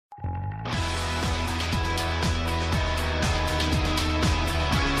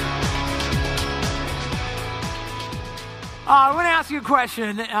I want to ask you a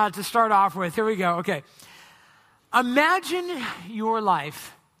question to start off with. Here we go. Okay. Imagine your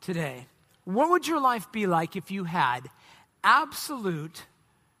life today. What would your life be like if you had absolute,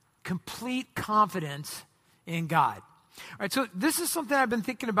 complete confidence in God? All right, so this is something I've been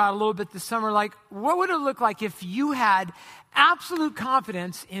thinking about a little bit this summer. Like, what would it look like if you had absolute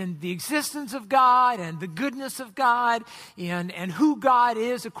confidence in the existence of God and the goodness of God and who God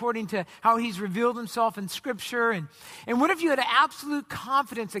is according to how he's revealed himself in Scripture? And what if you had absolute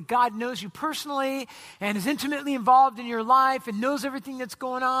confidence that God knows you personally and is intimately involved in your life and knows everything that's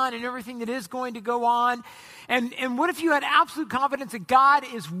going on and everything that is going to go on? And what if you had absolute confidence that God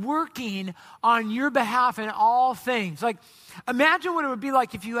is working on your behalf in all things? Like, imagine what it would be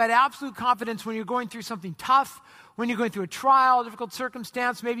like if you had absolute confidence when you're going through something tough, when you're going through a trial, a difficult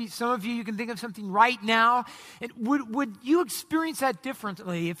circumstance. Maybe some of you can think of something right now. And would you experience that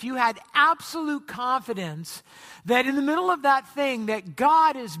differently if you had absolute confidence that in the middle of that thing, that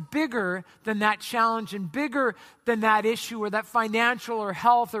God is bigger than that challenge and bigger than that issue or that financial or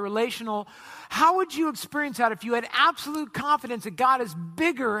health or relational? How would you experience that if you had absolute confidence that God is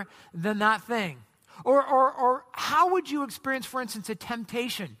bigger than that thing? Or how would you experience, for instance, a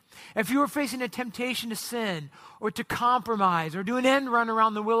temptation? If you were facing a temptation to sin or to compromise or do an end run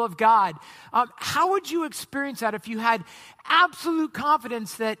around the will of God, how would you experience that if you had absolute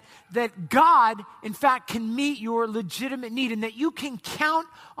confidence that God, in fact, can meet your legitimate need and that you can count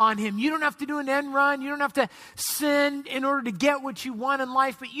on him? You don't have to do an end run. You don't have to sin in order to get what you want in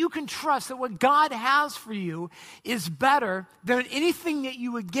life, but you can trust that what God has for you is better than anything that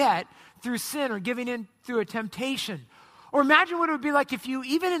you would get through sin or giving in through a temptation. Or imagine what it would be like if you,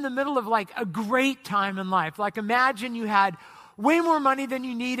 even in the middle of like a great time in life, like imagine you had way more money than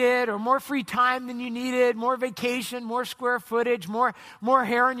you needed or more free time than you needed, more vacation, more square footage, more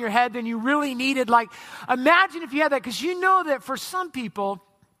hair on your head than you really needed. Like, imagine if you had that, because you know that for some people,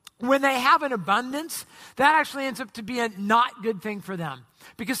 when they have an abundance, that actually ends up to be a not good thing for them.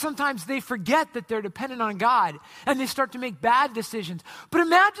 Because sometimes they forget that they're dependent on God and they start to make bad decisions. But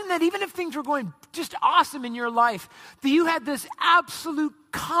imagine that even if things were going just awesome in your life, that you had this absolute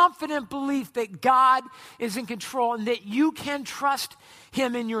confident belief that God is in control and that you can trust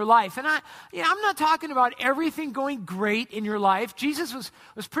him in your life. And I'm not talking about everything going great in your life. Jesus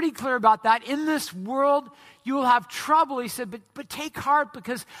was pretty clear about that. In this world, you will have trouble, he said, but take heart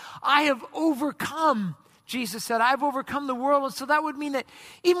because I have overcome. Jesus said, I've overcome the world. And so that would mean that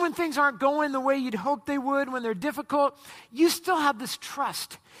even when things aren't going the way you'd hope they would, when they're difficult, you still have this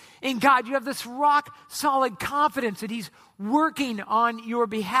trust in God. You have this rock solid confidence that he's working on your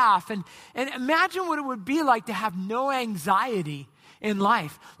behalf. And imagine what it would be like to have no anxiety in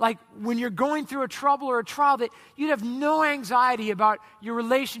life. Like when you're going through a trouble or a trial, that you'd have no anxiety about your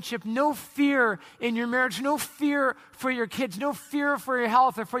relationship, no fear in your marriage, no fear for your kids, no fear for your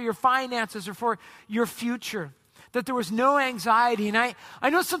health or for your finances or for your future. That there was no anxiety. And I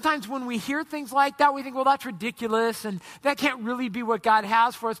know sometimes when we hear things like that, we think, well, that's ridiculous and that can't really be what God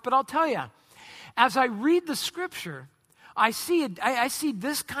has for us. But I'll tell you, as I read the Scripture, I see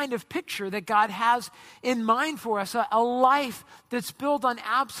this kind of picture that God has in mind for us, a life that's built on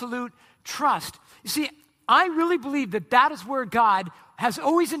absolute trust. You see, I really believe that is where God has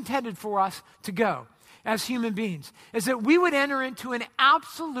always intended for us to go as human beings, is that we would enter into an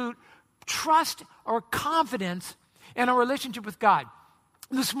absolute trust or confidence in our relationship with God.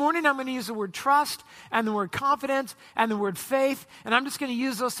 This morning, I'm going to use the word trust and the word confidence and the word faith, and I'm just going to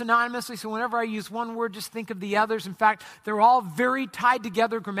use those synonymously, so whenever I use one word, just think of the others. In fact, they're all very tied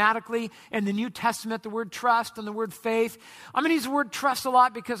together grammatically in the New Testament, the word trust and the word faith. I'm going to use the word trust a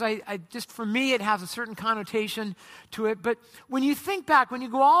lot because I just, for me, it has a certain connotation to it. But when you think back, when you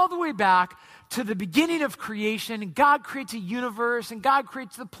go all the way back to the beginning of creation, and God creates a universe, and God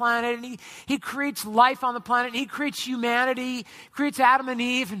creates the planet, and he creates life on the planet, and he creates humanity, creates Adam and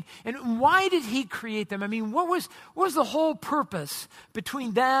Eve, and why did he create them? I mean, what was the whole purpose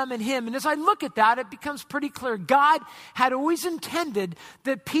between them and him? And as I look at that, it becomes pretty clear. God had always intended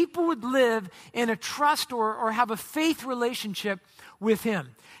that people would live in a trust or have a faith relationship with him.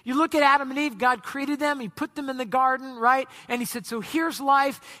 You look at Adam and Eve, God created them, he put them in the garden, right? And he said, so here's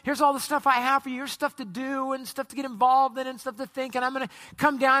life, here's all the stuff I have for you, here's stuff to do and stuff to get involved in and stuff to think, and I'm going to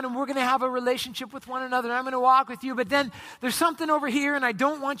come down and we're going to have a relationship with one another, and I'm going to walk with you, but then there's something over here and I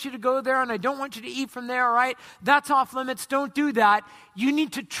don't want you to go there and I don't want you to eat from there, all right? That's off limits, don't do that. You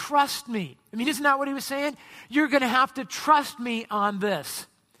need to trust me. I mean, isn't that what he was saying? You're going to have to trust me on this.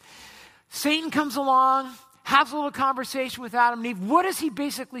 Satan comes along, has a little conversation with Adam and Eve. What does he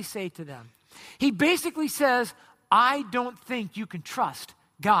basically say to them? He basically says, I don't think you can trust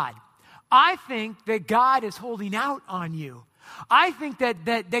God. I think that God is holding out on you. I think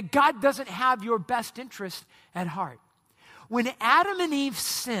that God doesn't have your best interest at heart. When Adam and Eve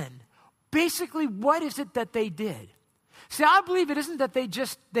sinned, basically what is it that they did? See, I believe it isn't that they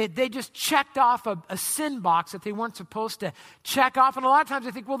just checked off a sin box that they weren't supposed to check off. And a lot of times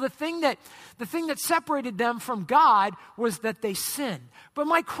I think, well, the thing that separated them from God was that they sinned. But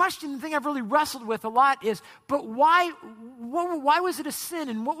my question, the thing I've really wrestled with a lot is, but why was it a sin,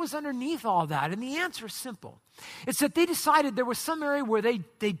 and what was underneath all that? And the answer is simple. It's that they decided there was some area where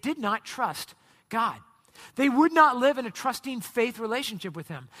they did not trust God. They would not live in a trusting faith relationship with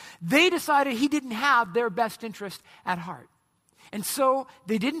him. They decided he didn't have their best interest at heart. And so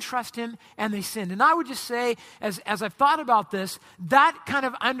they didn't trust him and they sinned. And I would just say, as I've thought about this, that kind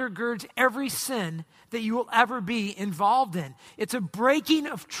of undergirds every sin that you will ever be involved in. It's a breaking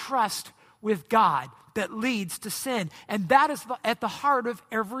of trust with God that leads to sin. And that is at the heart of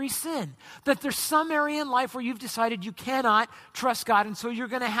every sin. That there's some area in life where you've decided you cannot trust God, and so you're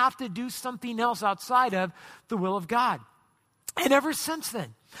going to have to do something else outside of the will of God. And ever since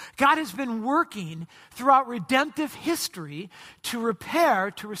then, God has been working throughout redemptive history to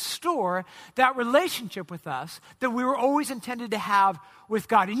repair, to restore that relationship with us that we were always intended to have with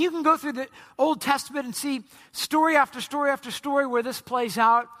God. And you can go through the Old Testament and see story after story after story where this plays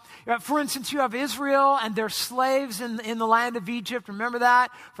out. For instance, you have Israel and they're slaves in the land of Egypt. Remember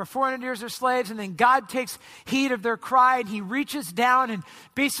that? For 400 years they're slaves, and then God takes heed of their cry and he reaches down and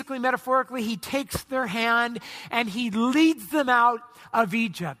basically metaphorically he takes their hand and he leads them out of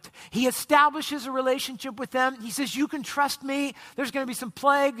Egypt. He establishes a relationship with them. He says, you can trust me. There's going to be some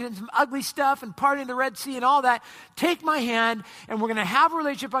plagues and some ugly stuff and parting the Red Sea and all that. Take my hand and we're going to have a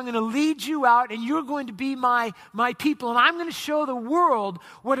relationship. I'm going to lead you out and you're going to be my people. And I'm going to show the world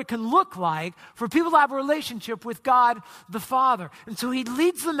what it can look like for people to have a relationship with God the Father. And so he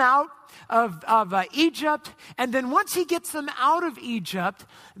leads them out of Egypt. And then once he gets them out of Egypt,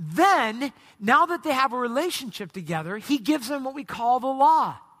 then now that they have a relationship together, he gives them what we call the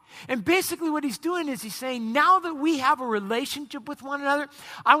law. And basically what he's doing is he's saying, now that we have a relationship with one another,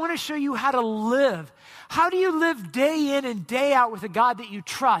 I want to show you how to live. How do you live day in and day out with a God that you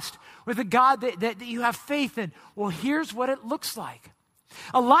trust, with a God that you have faith in? Well, here's what it looks like.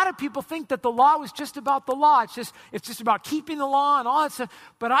 A lot of people think that the law was just about the law. It's just about keeping the law and all that stuff.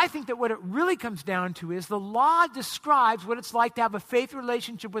 But I think that what it really comes down to is the law describes what it's like to have a faith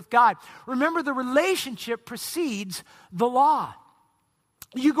relationship with God. Remember, the relationship precedes the law.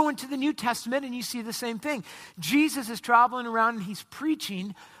 You go into the New Testament and you see the same thing. Jesus is traveling around and he's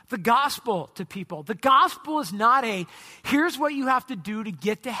preaching the gospel to people. The gospel is not here's what you have to do to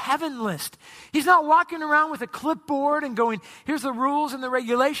get to heaven list. He's not walking around with a clipboard and going, here's the rules and the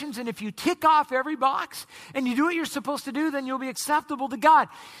regulations, and if you tick off every box and you do what you're supposed to do, then you'll be acceptable to God.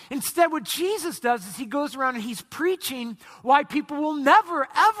 Instead, what Jesus does is he goes around and he's preaching why people will never,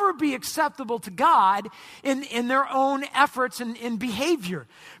 ever be acceptable to God in their own efforts and in behavior.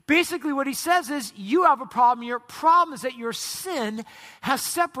 Basically, what he says is, you have a problem. Your problem is that your sin has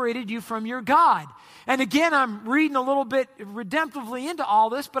separated you from your God. And again, I'm reading a little bit redemptively into all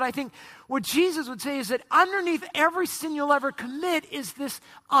this, but I think what Jesus would say is that underneath every sin you'll ever commit is this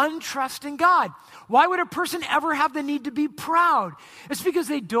untrust in God. Why would a person ever have the need to be proud? It's because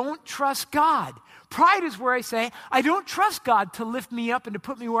they don't trust God. Pride is where I say, I don't trust God to lift me up and to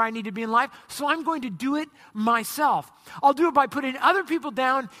put me where I need to be in life, so I'm going to do it myself. I'll do it by putting other people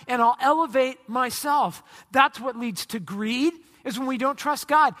down and I'll elevate myself. That's what leads to greed, is when we don't trust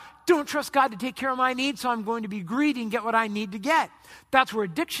God. Don't trust God to take care of my needs, so I'm going to be greedy and get what I need to get. That's where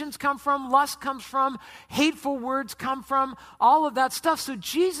addictions come from, lust comes from, hateful words come from, all of that stuff. So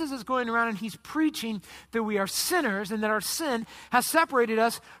Jesus is going around and he's preaching that we are sinners and that our sin has separated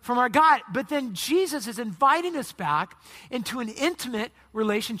us from our God. But then Jesus is inviting us back into an intimate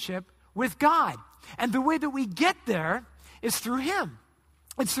relationship with God. And the way that we get there is through him.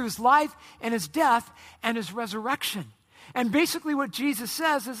 It's through his life and his death and his resurrection. And basically what Jesus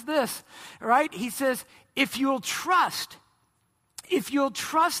says is this, right? He says, if you'll trust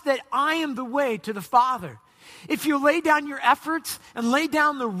that I am the way to the Father, if you lay down your efforts and lay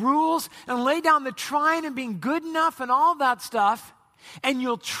down the rules and lay down the trying and being good enough and all that stuff, and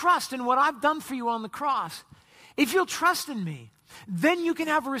you'll trust in what I've done for you on the cross, if you'll trust in me, then you can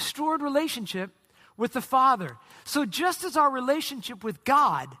have a restored relationship with the Father. So just as our relationship with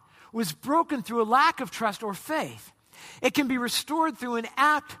God was broken through a lack of trust or faith, it can be restored through an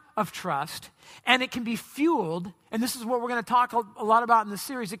act of trust, and it can be fueled, and this is what we're going to talk a lot about in this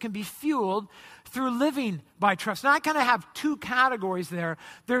series, it can be fueled through living by trust. Now, I kind of have two categories there.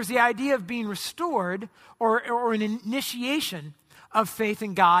 There's the idea of being restored or an initiation of faith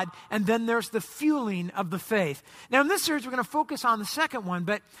in God, and then there's the fueling of the faith. Now, in this series, we're going to focus on the second one,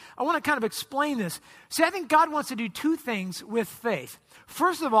 but I want to kind of explain this. See, I think God wants to do two things with faith.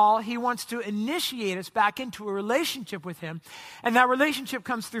 First of all, he wants to initiate us back into a relationship with him, and that relationship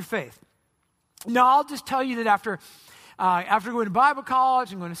comes through faith. Now, I'll just tell you that after going to Bible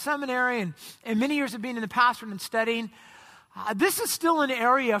college and going to seminary and many years of being in the pastorate and studying, this is still an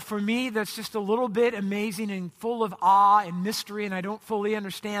area for me that's just a little bit amazing and full of awe and mystery, and I don't fully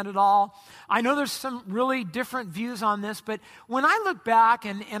understand it all. I know there's some really different views on this, but when I look back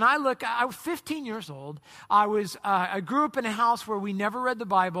I was 15 years old. I grew up in a house where we never read the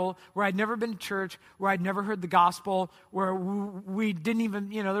Bible, where I'd never been to church, where I'd never heard the gospel, where we didn't even,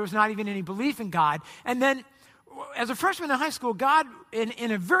 there was not even any belief in God. And then as a freshman in high school, God,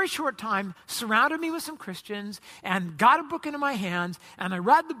 in a very short time, surrounded me with some Christians and got a book into my hands, and I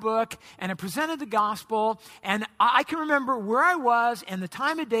read the book, and I presented the gospel, and I can remember where I was and the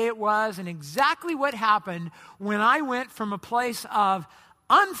time of day it was and exactly what happened when I went from a place of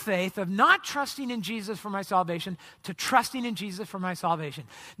unfaith, of not trusting in Jesus for my salvation, to trusting in Jesus for my salvation.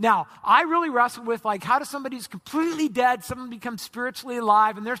 Now, I really wrestle with, how does somebody who's completely dead, someone become spiritually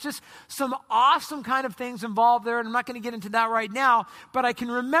alive? And there's just some awesome kind of things involved there, and I'm not going to get into that right now, but I can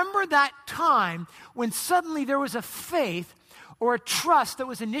remember that time when suddenly there was a faith or a trust that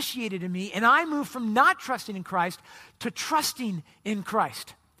was initiated in me, and I moved from not trusting in Christ to trusting in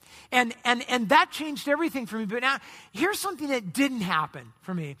Christ. And that changed everything for me. But now, here's something that didn't happen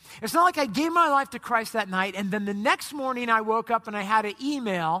for me. It's not like I gave my life to Christ that night, and then the next morning I woke up and I had an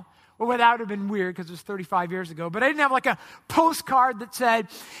email. Well, that would have been weird because it was 35 years ago. But I didn't have a postcard that said,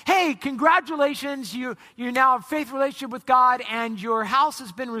 hey, congratulations, you now have a faith relationship with God, and your house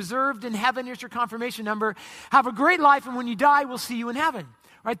has been reserved in heaven. Here's your confirmation number. Have a great life, and when you die, we'll see you in heaven.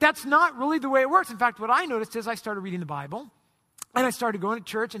 Right? That's not really the way it works. In fact, what I noticed is I started reading the Bible. And I started going to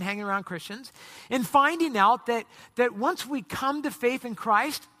church and hanging around Christians and finding out that once we come to faith in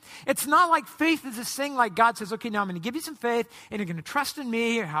Christ, it's not like faith is this thing like God says, okay, now I'm going to give you some faith and you're going to trust in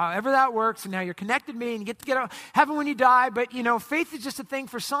me or however that works. And now you're connected to me and you get to get heaven when you die. But, faith is just a thing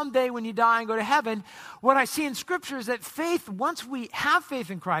for someday when you die and go to heaven. What I see in Scripture is that faith, once we have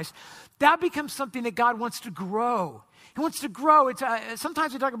faith in Christ, that becomes something that God wants to grow. He wants to grow.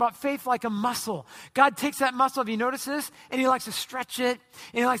 Sometimes we talk about faith like a muscle. God takes that muscle, have you noticed this? And he likes to stretch it,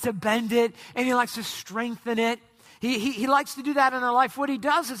 and he likes to bend it, and he likes to strengthen it. He likes to do that in our life. What he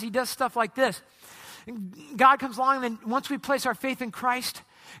does is he does stuff like this. God comes along, and then once we place our faith in Christ,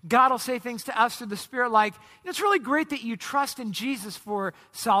 God will say things to us through the Spirit like, it's really great that you trust in Jesus for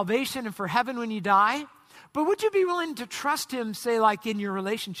salvation and for heaven when you die, but would you be willing to trust him, say, in your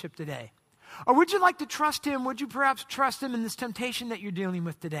relationship today? Or would you like to trust him? Would you perhaps trust him in this temptation that you're dealing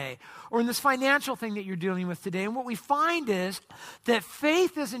with today? Or in this financial thing that you're dealing with today? And what we find is that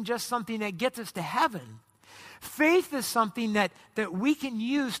faith isn't just something that gets us to heaven. Faith is something that we can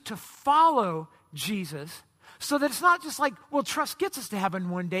use to follow Jesus, so that it's not just trust gets us to heaven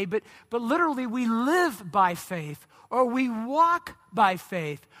one day, but literally we live by faith, or we walk by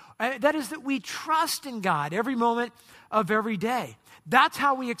faith. That is, that we trust in God every moment of every day. That's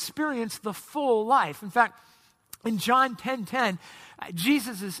how we experience the full life. In fact, in John 10:10,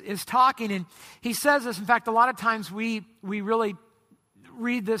 Jesus is talking, and he says this. In fact, a lot of times we really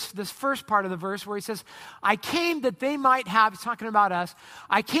read this first part of the verse where he says, I came that they might have, he's talking about us,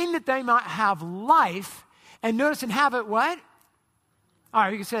 I came that they might have life, and notice, and have it what? All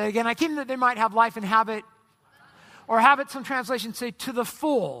right, you can say it again. I came that they might have life and have it, or have it, some translations say, to the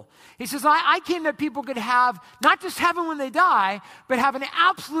full. He says, I came that people could have not just heaven when they die, but have an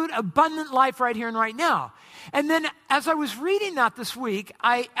absolute abundant life right here and right now. And then as I was reading that this week,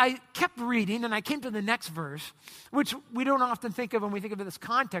 I kept reading, and I came to the next verse, which we don't often think of when we think of it in this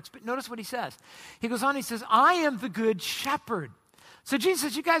context, but notice what he says. He goes on, he says, I am the good shepherd. So Jesus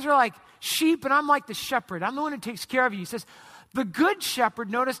says, you guys are like sheep, and I'm like the shepherd. I'm the one who takes care of you. He says, the good shepherd,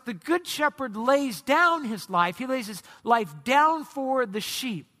 notice, the good shepherd lays down his life. He lays his life down for the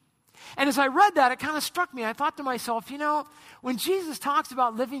sheep. And as I read that, it kind of struck me. I thought to myself, when Jesus talks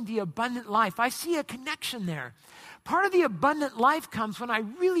about living the abundant life, I see a connection there. Part of the abundant life comes when I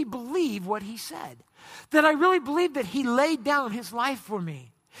really believe what he said. That I really believe that he laid down his life for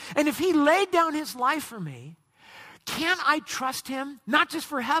me. And if he laid down his life for me, can I trust him, not just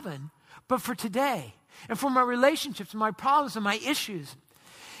for heaven, but for today? And for my relationships and my problems and my issues.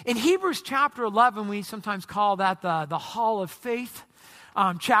 In Hebrews chapter 11, we sometimes call that the Hall of Faith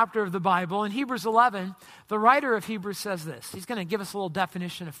chapter of the Bible. In Hebrews 11, the writer of Hebrews says this. He's going to give us a little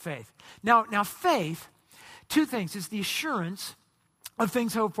definition of faith. Now faith, two things, is the assurance of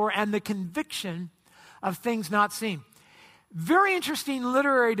things hoped for and the conviction of things not seen. Very interesting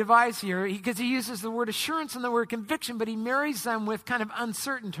literary device here because he uses the word assurance and the word conviction, but he marries them with kind of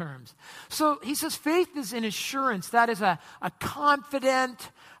uncertain terms. So he says faith is an assurance. That is a confidence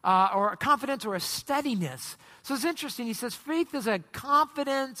or a steadiness. So it's interesting. He says faith is a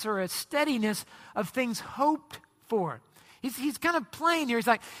confidence or a steadiness of things hoped for. He's kind of playing here. He's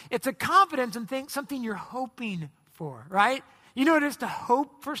like, it's a confidence in something you're hoping for, right? You know what it is to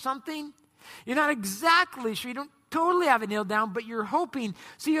hope for something? You're not exactly sure. You don't totally have it nailed down, but you're hoping.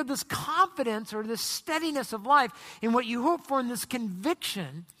 So you have this confidence or this steadiness of life in what you hope for, and this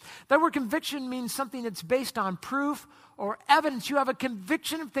conviction. That word conviction means something that's based on proof or evidence. You have a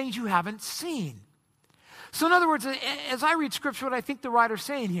conviction of things you haven't seen. So in other words, as I read Scripture, what I think the writer's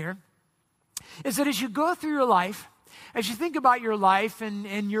saying here is that as you go through your life, as you think about your life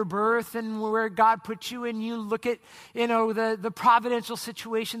and your birth and where God put you, and you look at, the providential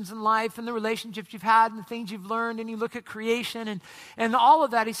situations in life and the relationships you've had and the things you've learned, and you look at creation and all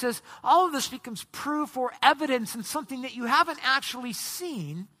of that, he says, all of this becomes proof or evidence in something that you haven't actually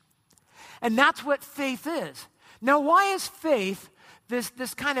seen, and that's what faith is. Now, why is faith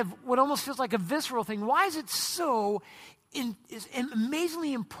this kind of what almost feels like a visceral thing? Why is it so is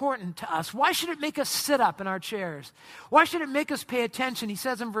amazingly important to us? Why should it make us sit up in our chairs? Why should it make us pay attention? He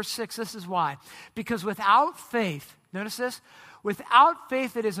says in verse 6, this is why. Because without faith, notice this, without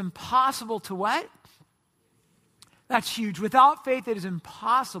faith it is impossible to what? That's huge. Without faith it is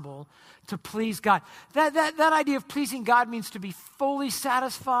impossible to please God. That idea of pleasing God means to be fully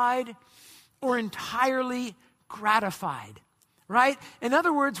satisfied or entirely gratified, right? In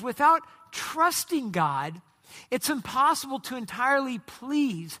other words, without trusting God, it's impossible to entirely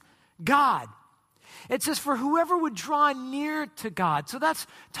please God. It says, for whoever would draw near to God. So that's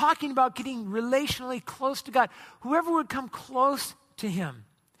talking about getting relationally close to God. Whoever would come close to him.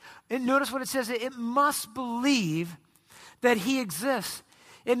 And notice what it says. It must believe that he exists.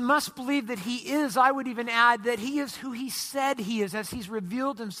 It must believe that he is. I would even add that he is who he said he is, as he's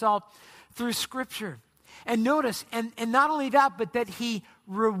revealed himself through Scripture. And notice, and not only that, but that he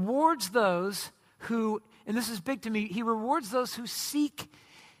rewards those who, and this is big to me, he rewards those who seek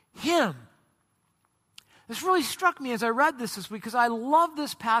him. This really struck me as I read this week because I love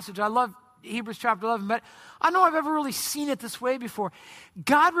this passage. I love Hebrews chapter 11, but I don't know I've ever really seen it this way before.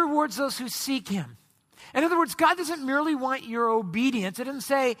 God rewards those who seek him. In other words, God doesn't merely want your obedience. It doesn't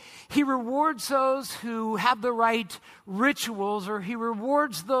say he rewards those who have the right rituals, or he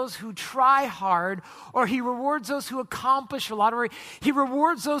rewards those who try hard, or he rewards those who accomplish a lot, or he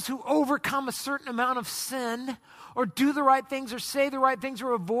rewards those who overcome a certain amount of sin, or do the right things, or say the right things,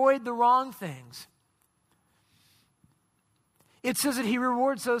 or avoid the wrong things. It says that he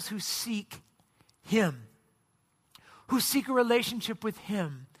rewards those who seek him, who seek a relationship with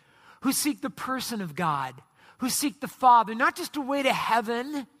him, who seek the person of God, who seek the Father, not just a way to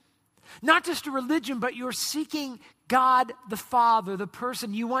heaven, not just a religion, but you're seeking God the Father, the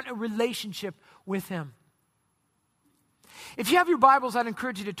person. You want a relationship with him. If you have your Bibles, I'd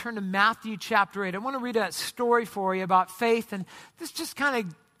encourage you to turn to Matthew chapter 8. I want to read a story for you about faith, and this just kind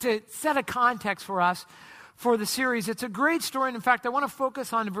of to set a context for us for the series. It's a great story, and in fact, I want to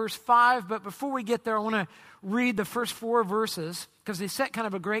focus on verse 5, but before we get there, I want to read the first 4 verses because they set kind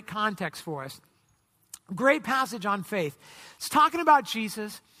of a great context for us. Great passage on faith. It's talking about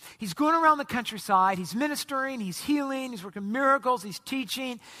Jesus. He's going around the countryside. He's ministering. He's healing. He's working miracles. He's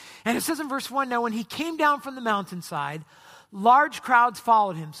teaching. And it says in verse 1, now when he came down from the mountainside, large crowds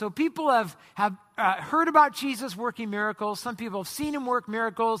followed him. So people have heard about Jesus working miracles. Some people have seen him work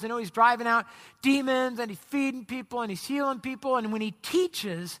miracles. They know he's driving out demons and he's feeding people and he's healing people. And when he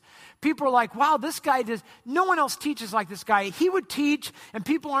teaches, people are like, wow, this guy does, no one else teaches like this guy. He would teach and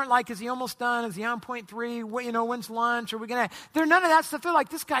people aren't like, is he almost done? Is he on point 3? When's lunch? Are we going to, they're none of that stuff. They're like,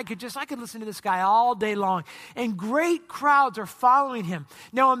 this guy I could listen to this guy all day long. And great crowds are following him.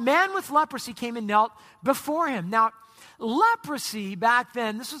 Now a man with leprosy came and knelt before him. Now, leprosy back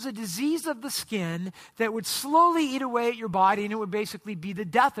then, this was a disease of the skin that would slowly eat away at your body, and it would basically be the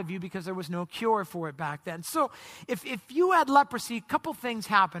death of you because there was no cure for it back then. So if you had leprosy, a couple things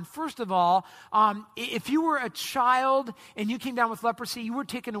happened. First of all, if you were a child and you came down with leprosy, you were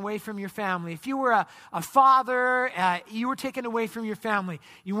taken away from your family. If you were a father, you were taken away from your family.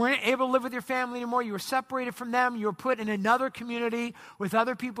 You weren't able to live with your family anymore. You were separated from them. You were put in another community with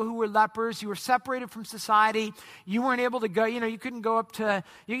other people who were lepers. You were separated from society. You weren't able able to go, you couldn't go up to,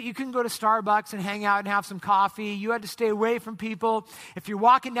 you couldn't go to Starbucks and hang out and have some coffee. You had to stay away from people. If you're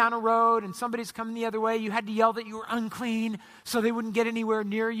walking down a road and somebody's coming the other way, you had to yell that you were unclean so they wouldn't get anywhere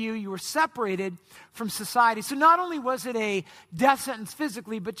near you. You were separated from society. So not only was it a death sentence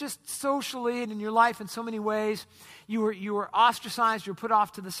physically, but just socially and in your life in so many ways, you were ostracized, you were put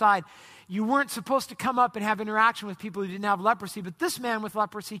off to the side. You weren't supposed to come up and have interaction with people who didn't have leprosy, but this man with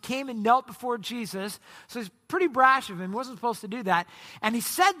leprosy came and knelt before Jesus, so he's pretty brash of him. He wasn't supposed to do that. And he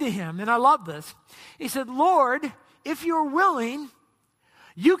said to him, and I love this, he said, Lord, if you're willing,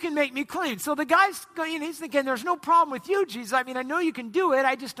 you can make me clean. So the guy's going, he's thinking, there's no problem with you, Jesus. I mean, I know you can do it.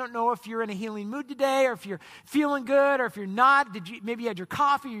 I just don't know if you're in a healing mood today, or if you're feeling good, or if you're not. Maybe you had your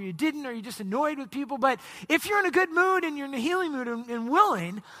coffee, or you didn't, or you're just annoyed with people. But if you're in a good mood and you're in a healing mood and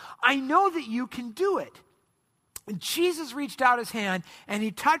willing, I know that you can do it. And Jesus reached out his hand and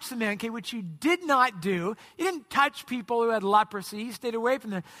he touched the man, which he did not do. He didn't touch people who had leprosy. He stayed away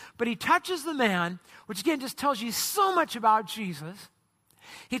from them. But he touches the man, which again just tells you so much about Jesus.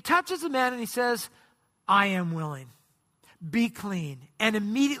 He touches the man and he says, I am willing. Be clean. And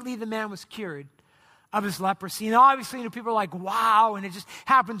immediately the man was cured of his leprosy. And obviously, people are like, wow, and it just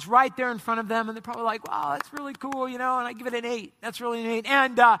happens right there in front of them. And they're probably like, wow, that's really cool, and I give it an 8. That's really an 8.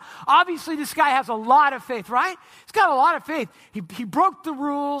 And obviously, this guy has a lot of faith, right? He's got a lot of faith. He broke the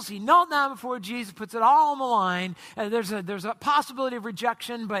rules. He knelt down before Jesus, puts it all on the line. There's a possibility of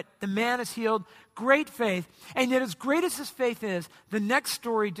rejection, but the man is healed. Great faith. And yet, as great as his faith is, the next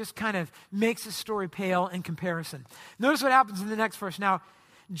story just kind of makes his story pale in comparison. Notice what happens in the next verse. Now,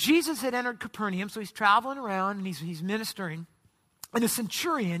 Jesus had entered Capernaum, so he's traveling around and he's ministering. And a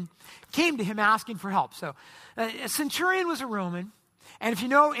centurion came to him asking for help. So a centurion was a Roman. And if you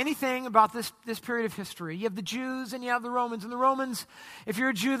know anything about this period of history, you have the Jews and you have the Romans. And the Romans, if you're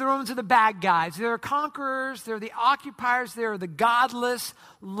a Jew, the Romans are the bad guys. They're conquerors, they're the occupiers, they're the godless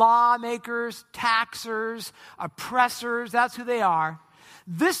lawmakers, taxers, oppressors. That's who they are.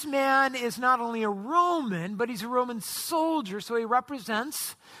 This man is not only a Roman, but he's a Roman soldier, so he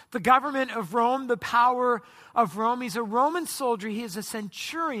represents the government of Rome, the power of Rome. He's a Roman soldier. He is a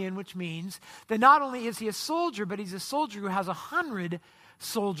centurion, which means that not only is he a soldier, but he's a soldier who has 100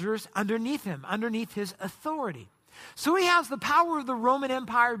 soldiers underneath him, underneath his authority. So he has the power of the Roman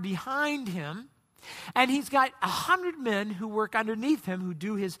Empire behind him, and he's got 100 men who work underneath him, who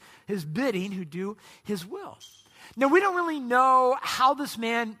do his bidding, who do his will. Now, we don't really know how this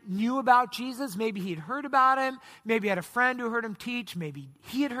man knew about Jesus. Maybe he'd heard about him. Maybe he had a friend who heard him teach. Maybe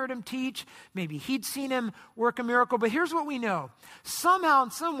he had heard him teach. Maybe he'd seen him work a miracle. But here's what we know. Somehow,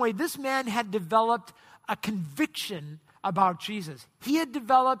 in some way, this man had developed a conviction about Jesus. He had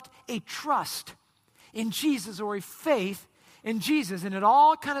developed a trust in Jesus, or a faith in Jesus. And it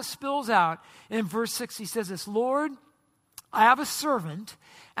all kind of spills out. In verse 6, he says this, Lord, I have a servant,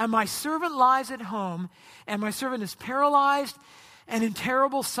 and my servant lies at home, and my servant is paralyzed and in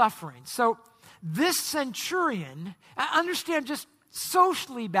terrible suffering. So this centurion, I understand just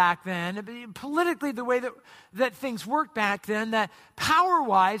socially back then, politically the way that things worked back then, that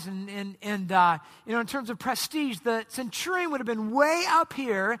power-wise and in terms of prestige, the centurion would have been way up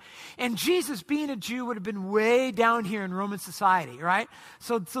here, and Jesus, being a Jew, would have been way down here in Roman society, right?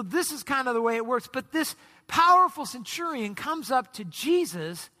 So this is kind of the way it works. But this powerful centurion comes up to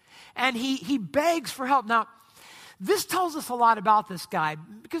Jesus, and he begs for help. Now, this tells us a lot about this guy,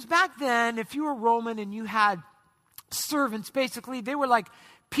 because back then, if you were Roman and you had servants, basically, they were like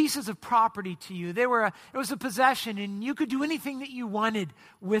pieces of property to you. It was a possession, and you could do anything that you wanted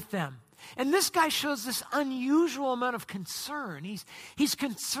with them. And this guy shows this unusual amount of concern. He's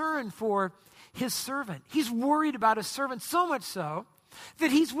concerned for his servant. He's worried about his servant, so much so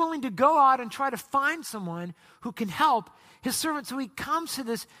that he's willing to go out and try to find someone who can help his servant. So he comes to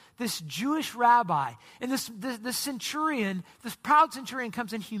this Jewish rabbi, and this centurion, this proud centurion,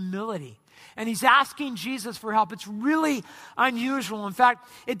 comes in humility, and he's asking Jesus for help. It's really unusual. In fact,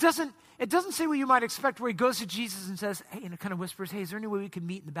 it doesn't say what you might expect, where he goes to Jesus and says, hey, and it kind of whispers, hey, is there any way we can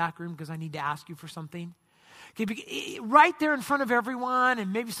meet in the back room because I need to ask you for something? Okay, right there in front of everyone,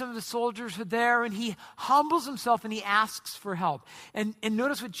 and maybe some of the soldiers are there, and he humbles himself and he asks for help. And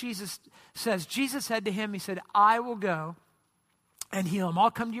notice what Jesus says. Jesus said to him, he said, I will go and heal him.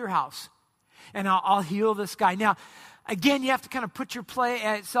 I'll come to your house and I'll heal this guy. Now, again, you have to kind of put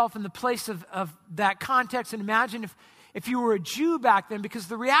yourself in the place of that context, and imagine if you were a Jew back then, because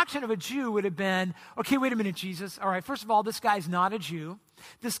the reaction of a Jew would have been, okay, wait a minute, Jesus. All right, first of all, this guy's not a Jew.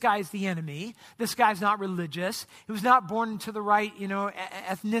 This guy's the enemy. This guy's not religious. He was not born into the right,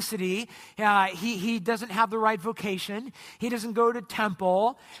 ethnicity. He doesn't have the right vocation. He doesn't go to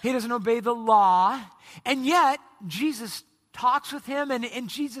temple. He doesn't obey the law. And yet, Jesus talks with him, and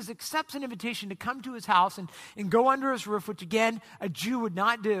Jesus accepts an invitation to come to his house and go under his roof, which again, a Jew would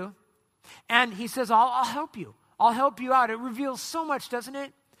not do. And he says, I'll help you. I'll help you out. It reveals so much, doesn't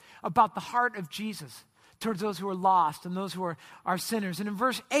it, about the heart of Jesus towards those who are lost and those who are sinners. And in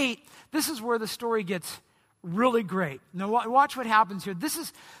verse 8, this is where the story gets really great. Now watch what happens here. This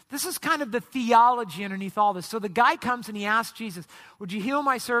is kind of the theology underneath all this. So the guy comes and he asks Jesus, would you heal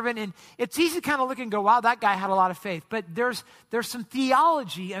my servant? And it's easy to kind of look and go, wow, that guy had a lot of faith. But there's some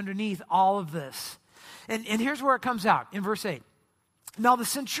theology underneath all of this. And here's where it comes out in verse 8. Now the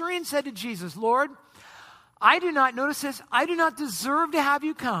centurion said to Jesus, Lord, I do not deserve to have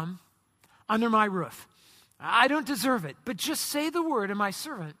you come under my roof. I don't deserve it, but just say the word and my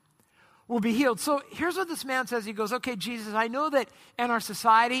servant will be healed. So here's what this man says. He goes, okay, Jesus, I know that in our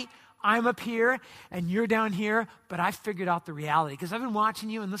society, I'm up here and you're down here, but I figured out the reality because I've been watching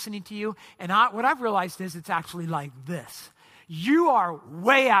you and listening to you, and what I've realized is it's actually like this. You are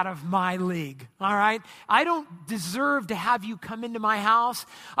way out of my league, all right? I don't deserve to have you come into my house.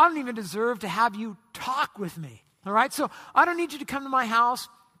 I don't even deserve to have you talk with me, all right? So I don't need you to come to my house.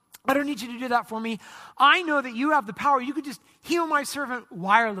 I don't need you to do that for me. I know that you have the power. You could just heal my servant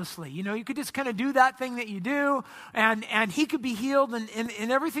wirelessly. You could just kind of do that thing that you do, and he could be healed,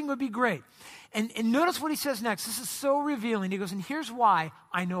 and everything would be great. And notice what he says next. This is so revealing. He goes, and here's why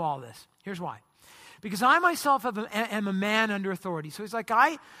I know all this. Here's why. Because I myself am a man under authority. So he's like,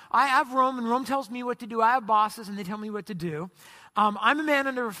 I have Rome, and Rome tells me what to do. I have bosses, and they tell me what to do. I'm a man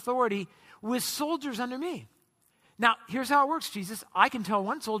under authority with soldiers under me. Now, here's how it works, Jesus. I can tell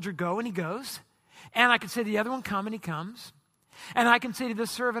one soldier, go, and he goes. And I can say to the other one, come, and he comes. And I can say to this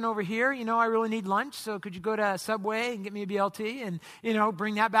servant over here, I really need lunch, so could you go to Subway and get me a BLT and,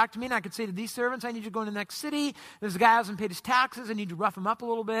 bring that back to me? And I could say to these servants, I need you to go to the next city. There's a guy who hasn't paid his taxes. I need to rough him up a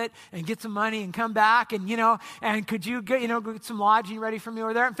little bit and get some money and come back. And, and could you go get some lodging ready for me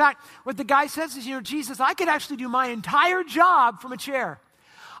over there? In fact, what the guy says is, Jesus, I could actually do my entire job from a chair.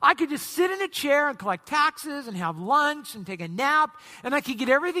 I could just sit in a chair and collect taxes and have lunch and take a nap, and I could get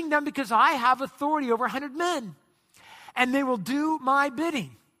everything done because I have authority over 100 men, and they will do my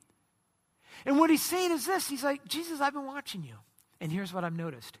bidding. And what he's saying is this. He's like, Jesus, I've been watching you, and here's what I've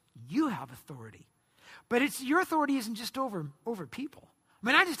noticed. You have authority, but your authority isn't just over people.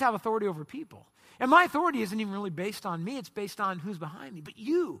 I just have authority over people, and my authority isn't even really based on me. It's based on who's behind me, but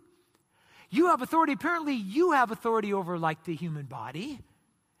you have authority. Apparently, you have authority over, like, the human body.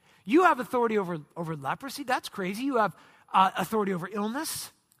 You have authority over leprosy. That's crazy. You have authority over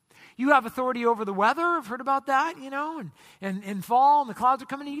illness. You have authority over the weather. I've heard about that, and fall, and the clouds are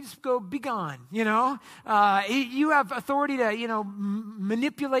coming, and you just go, be gone, You have authority to,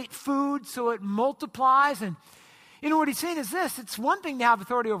 manipulate food so it multiplies. And, what he's saying is this. It's one thing to have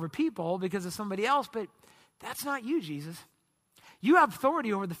authority over people because of somebody else, but that's not you, Jesus. You have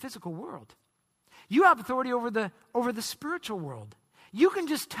authority over the physical world. You have authority over the spiritual world. You can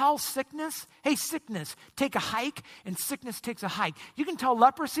just tell sickness, hey, sickness, take a hike, and sickness takes a hike. You can tell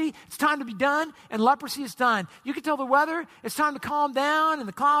leprosy, it's time to be done, and leprosy is done. You can tell the weather, it's time to calm down, and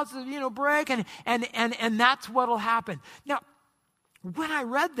the clouds, break, and that's what'll happen. Now, when I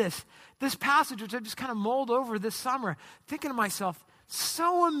read this passage, which I just kind of mulled over this summer, thinking to myself,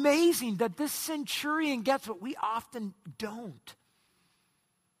 so amazing that this centurion gets what we often don't.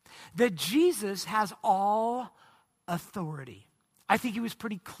 That Jesus has all authority. I think he was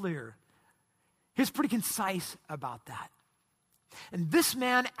pretty clear. He was pretty concise about that. And this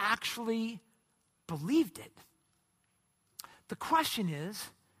man actually believed it. The question is,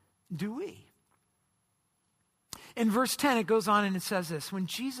 do we? In verse 10, it goes on and it says this. When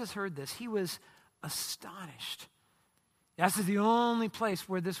Jesus heard this, he was astonished. This is the only place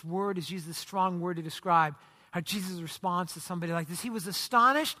where this word is used, this strong word to describe how Jesus responds to somebody like this. He was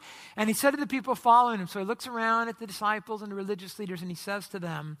astonished, and he said to the people following him, so he looks around at the disciples and the religious leaders, and he says to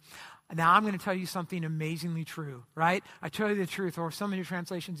them, now I'm going to tell you something amazingly true, right? I tell you the truth, or some of your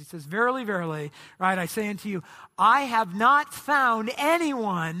translations, he says, verily, verily, right, I say unto you, I have not found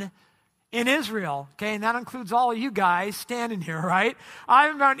anyone in Israel, okay, and that includes all of you guys standing here, right? I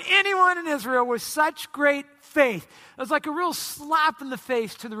haven't found anyone in Israel with such great faith. It was like a real slap in the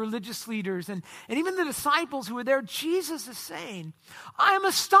face to the religious leaders and even the disciples who were there. Jesus is saying, I am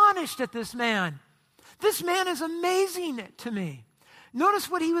astonished at this man. This man is amazing to me. Notice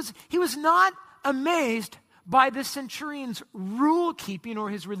what he was not amazed by the centurion's rule keeping or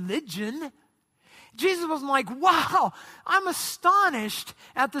his religion. Jesus wasn't like, wow, I'm astonished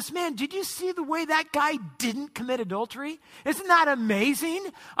at this man. Did you see the way that guy didn't commit adultery? Isn't that amazing?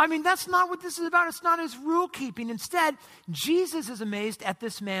 I mean, that's not what this is about. It's not his rule keeping. Instead, Jesus is amazed at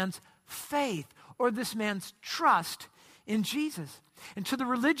this man's faith or this man's trust in Jesus. And to the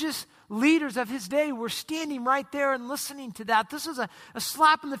religious leaders of his day were standing right there and listening to that. This is a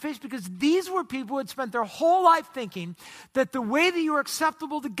slap in the face, because these were people who had spent their whole life thinking that the way that you are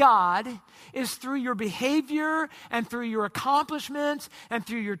acceptable to God is through your behavior and through your accomplishments and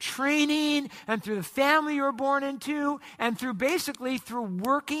through your training and through the family you were born into and through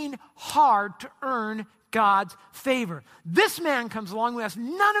working hard to earn God's favor. This man comes along who has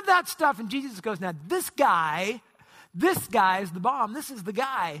none of that stuff, and Jesus goes, now this guy is the bomb. This is the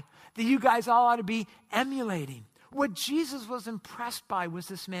guy that you guys all ought to be emulating. What Jesus was impressed by was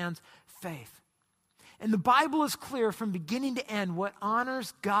this man's faith. And the Bible is clear from beginning to end. What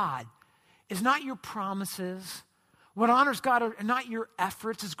honors God is not your promises. What honors God are not your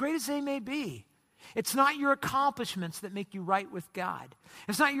efforts, as great as they may be. It's not your accomplishments that make you right with God.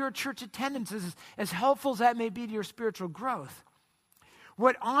 It's not your church attendance, as helpful as that may be to your spiritual growth.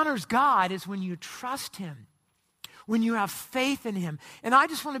 What honors God is when you trust Him, when you have faith in Him. And I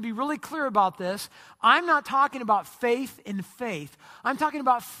just want to be really clear about this. I'm not talking about faith in faith. I'm talking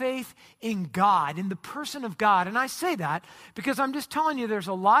about faith in God, in the person of God. And I say that because I'm just telling you there's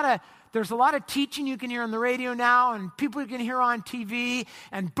a lot of teaching you can hear on the radio now, and people you can hear on TV,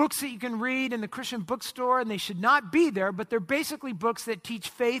 and books that you can read in the Christian bookstore, and they should not be there, but they're basically books that teach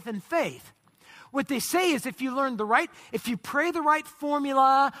faith and faith. What they say is if you pray the right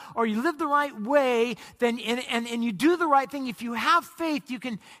formula or you live the right way, then and you do the right thing, if you have faith,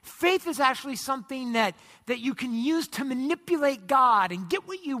 faith is actually something that you can use to manipulate God and get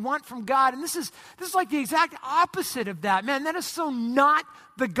what you want from God. And this is like the exact opposite of that. Man, that is so not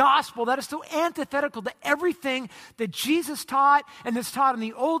the gospel. That is so antithetical to everything that Jesus taught and that's taught in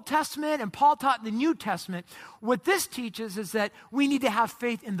the Old Testament and Paul taught in the New Testament. What this teaches is that we need to have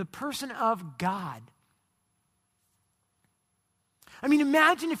faith in the person of God. I mean,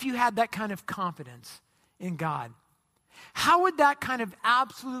 imagine if you had that kind of confidence in God. How would that kind of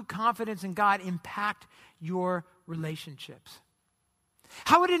absolute confidence in God impact your relationships?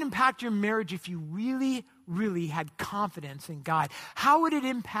 How would it impact your marriage if you really, really had confidence in God? How would it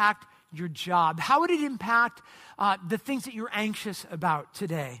impact your job? How would it impact the things that you're anxious about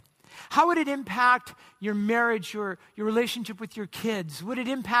today? How would it impact your marriage, your relationship with your kids? Would it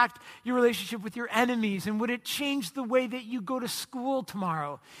impact your relationship with your enemies? And would it change the way that you go to school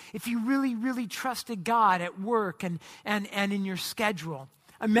tomorrow if you really, really trusted God at work and in your schedule?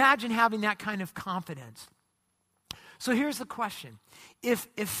 Imagine having that kind of confidence. So here's the question. If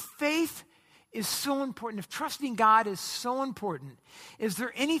faith is so important, if trusting God is so important, is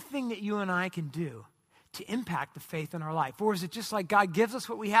there anything that you and I can do to impact the faith in our life? Or is it just like God gives us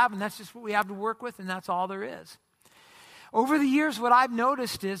what we have and that's just what we have to work with and that's all there is? Over the years, what I've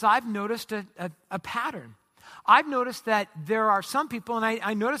noticed is a pattern. I've noticed that there are some people, and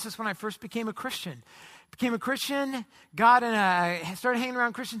I noticed this when I first became a Christian. Started hanging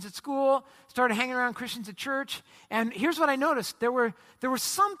around Christians at school, started hanging around Christians at church, and here's what I noticed. There were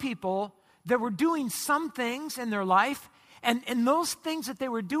some people that were doing some things in their life, and those things that they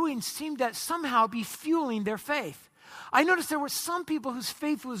were doing seemed to somehow be fueling their faith. I noticed there were some people whose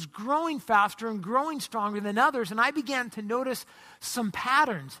faith was growing faster and growing stronger than others, and I began to notice some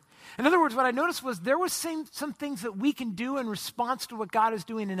patterns. In other words, what I noticed was there was some things that we can do in response to what God is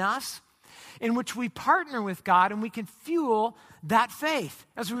doing in us, in which we partner with God and we can fuel that faith.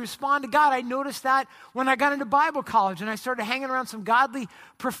 As we respond to God, I noticed that when I got into Bible college and I started hanging around some godly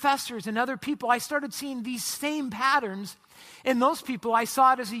professors and other people, I started seeing these same patterns in those people. I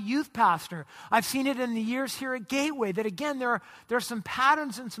saw it as a youth pastor. I've seen it in the years here at Gateway, that again, there are some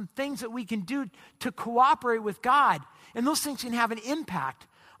patterns and some things that we can do to cooperate with God. And those things can have an impact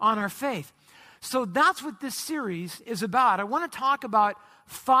on our faith. So that's what this series is about. I want to talk about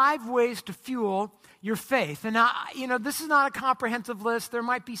 5 ways to fuel your faith. And this is not a comprehensive list. There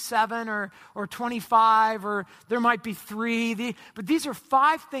might be 7 or 25, or there might be 3. But these are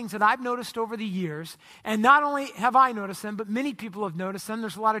 5 things that I've noticed over the years. And not only have I noticed them, but many people have noticed them.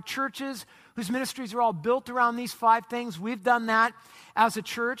 There's a lot of churches whose ministries are all built around these 5 things. We've done that as a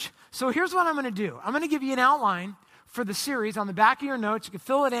church. So here's what I'm going to do. I'm going to give you an outline for the series on the back of your notes. You can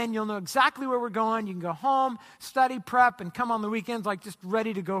fill it in. You'll know exactly where we're going. You can go home, study, prep, and come on the weekends like just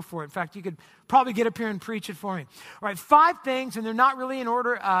ready to go for it. In fact, you could probably get up here and preach it for me. All right, 5 things, and they're not really in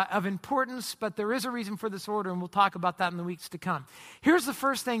order of importance, but there is a reason for this order, and we'll talk about that in the weeks to come. Here's the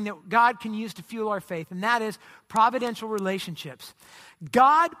first thing that God can use to fuel our faith, and that is providential relationships.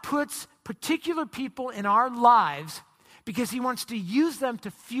 God puts particular people in our lives because he wants to use them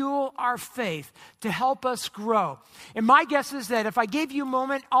to fuel our faith, to help us grow. And my guess is that if I gave you a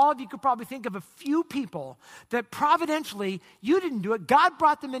moment, all of you could probably think of a few people that providentially, you didn't do it, God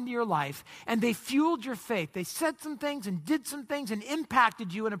brought them into your life, and they fueled your faith. They said some things and did some things and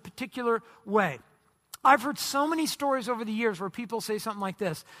impacted you in a particular way. I've heard so many stories over the years where people say something like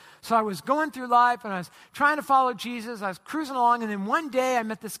this. So I was going through life and I was trying to follow Jesus. I was cruising along, and then one day I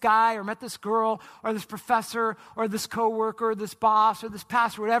met this guy or met this girl or this professor or this coworker or this boss or this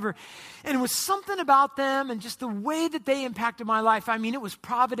pastor, whatever. And it was something about them and just the way that they impacted my life. I mean, it was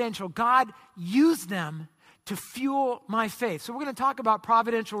providential. God used them to fuel my faith. So we're going to talk about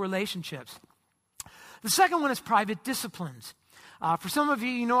providential relationships. The second one is private disciplines. For some of you,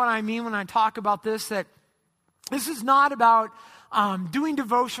 you know what I mean when I talk about this, that this is not about doing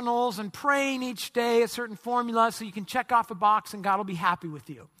devotionals and praying each day a certain formula so you can check off a box and God will be happy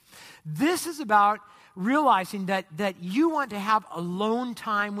with you. This is about realizing that you want to have alone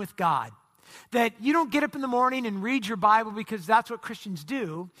time with God. That you don't get up in the morning and read your Bible because that's what Christians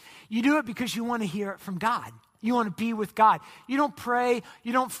do. You do it because you want to hear it from God. You want to be with God. You don't pray,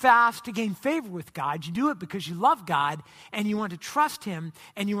 you don't fast to gain favor with God. You do it because you love God and you want to trust him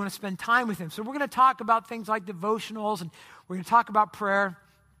and you want to spend time with him. So we're going to talk about things like devotionals, and we're going to talk about prayer.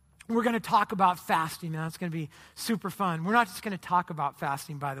 We're going to talk about fasting. Now, it's going to be super fun. We're not just going to talk about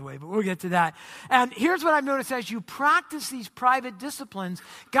fasting, by the way, but we'll get to that. And here's what I've noticed: as you practice these private disciplines,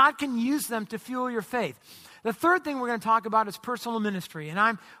 God can use them to fuel your faith. The third thing we're going to talk about is personal ministry. And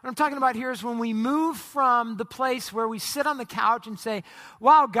what I'm talking about here is when we move from the place where we sit on the couch and say,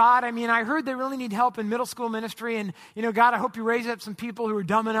 wow, God, I mean, I heard they really need help in middle school ministry. And, you know, God, I hope you raise up some people who are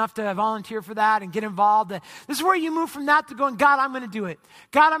dumb enough to volunteer for that and get involved. This is where you move from that to going, God, I'm going to do it.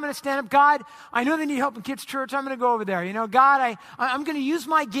 God, I'm going to stand up. God, I know they need help in kids' church. I'm going to go over there. You know, God, I'm going to use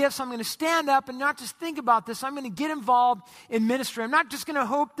my gifts. I'm going to stand up and not just think about this. I'm going to get involved in ministry. I'm not just going to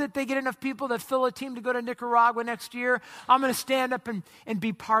hope that they get enough people that fill a team to go to Nicaragua next year. I'm going to stand up and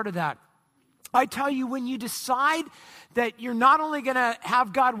be part of that. I tell you, when you decide that you're not only going to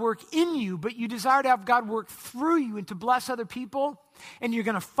have God work in you, but you desire to have God work through you and to bless other people, and you're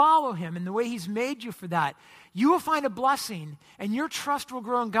going to follow him in the way he's made you for that, you will find a blessing and your trust will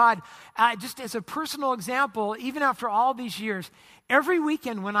grow in God. Just as a personal example, even after all these years, every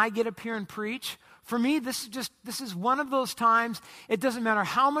weekend when I get up here and preach, for me, this is one of those times. It doesn't matter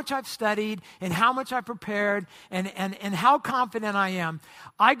how much I've studied and how much I've prepared and how confident I am.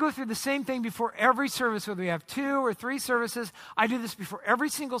 I go through the same thing before every service, whether we have 2 or 3 services. I do this before every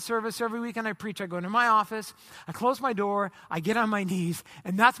single service. Every weekend I preach. I go into my office, I close my door, I get on my knees,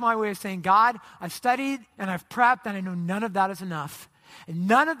 and that's my way of saying, God, I've studied and I've prepped, and I know none of that is enough. And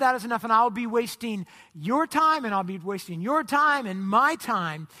none of that is enough, and I'll be wasting your time, and I'll be wasting your time and my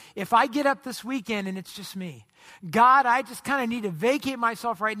time if I get up this weekend and it's just me. God, I just kind of need to vacate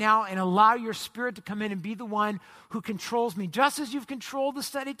myself right now and allow your Spirit to come in and be the one who controls me. Just as you've controlled the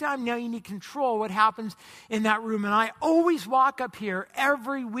study time, now you need to control what happens in that room. And I always walk up here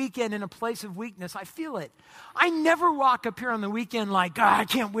every weekend in a place of weakness. I feel it. I never walk up here on the weekend like, I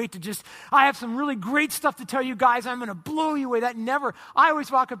can't wait to I have some really great stuff to tell you guys. I'm going to blow you away. That never. I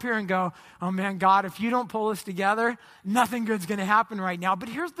always walk up here and go, oh man, God, if you don't pull this together, nothing good's going to happen right now. But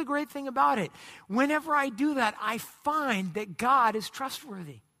here's the great thing about it. Whenever I do that, I find that God is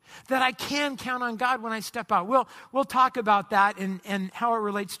trustworthy, that I can count on God when I step out. We'll talk about that and how it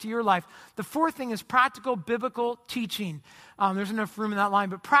relates to your life. The fourth thing is practical biblical teaching. There's enough room in that line,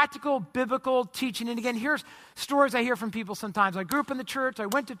 but practical biblical teaching. And again, here's stories I hear from people sometimes. I grew up in the church, I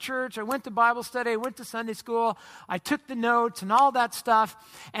went to Bible study, I went to Sunday school, I took the notes and all that stuff,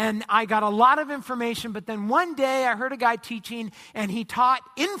 and I got a lot of information, but then one day I heard a guy teaching, and he taught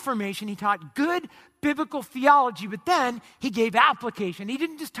information, he taught good biblical theology, but then he gave application. He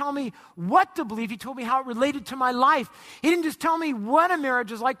didn't just tell me what to believe, he told me how it related to my life. He didn't just tell me what a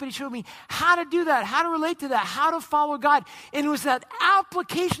marriage is like, but he showed me how to do that, how to relate to that, how to follow God. And it was that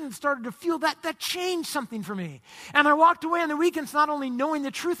application that started to feel that changed something for me. And I walked away on the weekends not only knowing the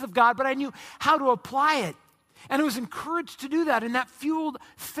truth of God, but I knew how to apply it. And I was encouraged to do that, and that fueled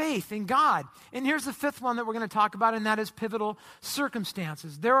faith in God. And here's the fifth one that we're going to talk about, and that is pivotal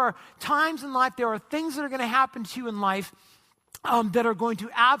circumstances. There are times in life, there are things that are going to happen to you in life that are going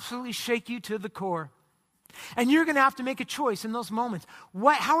to absolutely shake you to the core. And you're going to have to make a choice in those moments.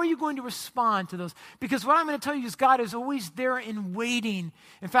 How are you going to respond to those? Because what I'm going to tell you is God is always there in waiting.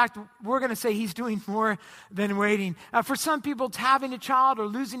 In fact, we're going to say he's doing more than waiting. For some people, it's having a child or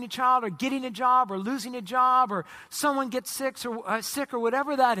losing a child or getting a job or losing a job or someone gets sick or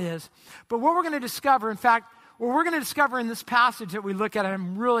whatever that is. But what we're going to discover, in fact, what we're going to discover in this passage that we look at, and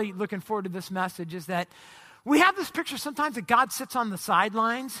I'm really looking forward to this message, is that we have this picture sometimes that God sits on the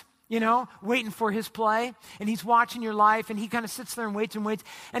sidelines, waiting for his play, and he's watching your life, and he kind of sits there and waits,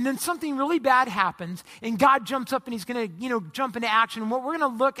 and then something really bad happens, and God jumps up, and he's going to, jump into action. And what we're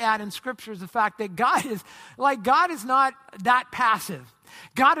going to look at in Scripture is the fact that God is not that passive.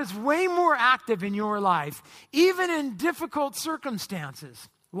 God is way more active in your life, even in difficult circumstances.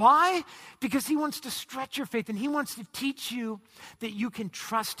 Why? Because he wants to stretch your faith, and he wants to teach you that you can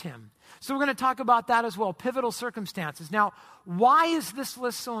trust him. So we're going to talk about that as well, pivotal circumstances. Now, why is this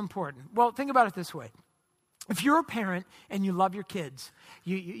list so important? Well, think about it this way. If you're a parent and you love your kids,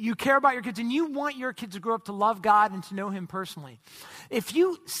 you care about your kids, and you want your kids to grow up to love God and to know him personally, if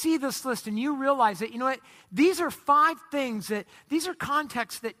you see this list and you realize that, these are 5 things these are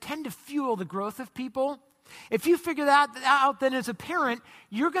contexts that tend to fuel the growth of people. If you figure that out, then as a parent,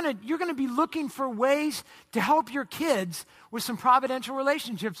 you're gonna be looking for ways to help your kids with some providential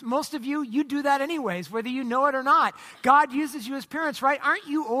relationships. Most of you do that anyways, whether you know it or not. God uses you as parents, right? Aren't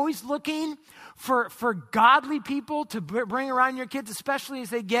you always looking for godly people to bring around your kids, especially as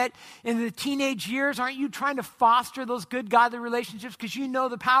they get into the teenage years? Aren't you trying to foster those good godly relationships because you know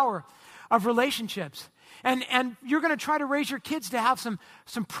the power of relationships? And you're going to try to raise your kids to have some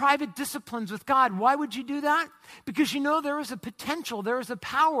private disciplines with God. Why would you do that? Because there is a potential, there is a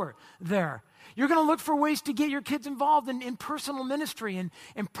power there. You're going to look for ways to get your kids involved in personal ministry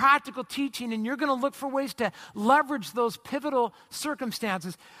and practical teaching, and you're going to look for ways to leverage those pivotal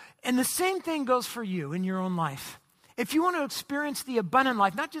circumstances. And the same thing goes for you in your own life. If you want to experience the abundant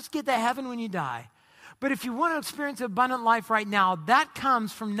life, not just get to heaven when you die, but if you want to experience abundant life right now, that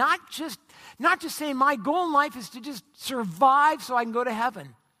comes from not just saying my goal in life is to just survive so I can go to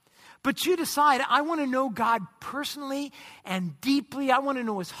heaven. But you decide, I want to know God personally and deeply. I want to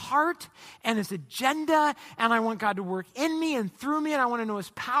know his heart and his agenda, and I want God to work in me and through me, and I want to know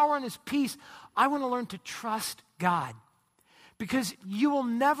his power and his peace. I want to learn to trust God, because you will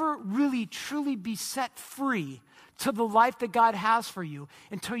never really truly be set free to the life that God has for you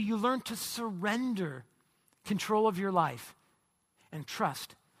until you learn to surrender control of your life and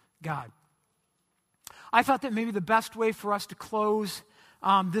trust God. I thought that maybe the best way for us to close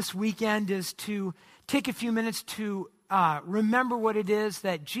this weekend is to take a few minutes to remember what it is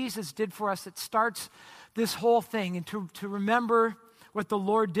that Jesus did for us that starts this whole thing, and to remember what the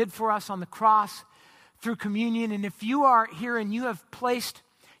Lord did for us on the cross through communion. And if you are here and you have placed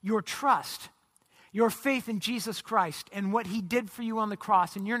your trust, your faith in Jesus Christ and what he did for you on the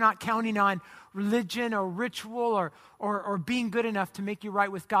cross, and you're not counting on religion or ritual or being good enough to make you right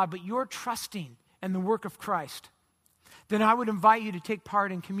with God, but you're trusting in the work of Christ, then I would invite you to take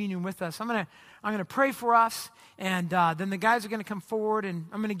part in communion with us. I'm gonna pray for us, and then the guys are going to come forward, and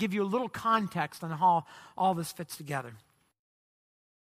I'm going to give you a little context on how all this fits together.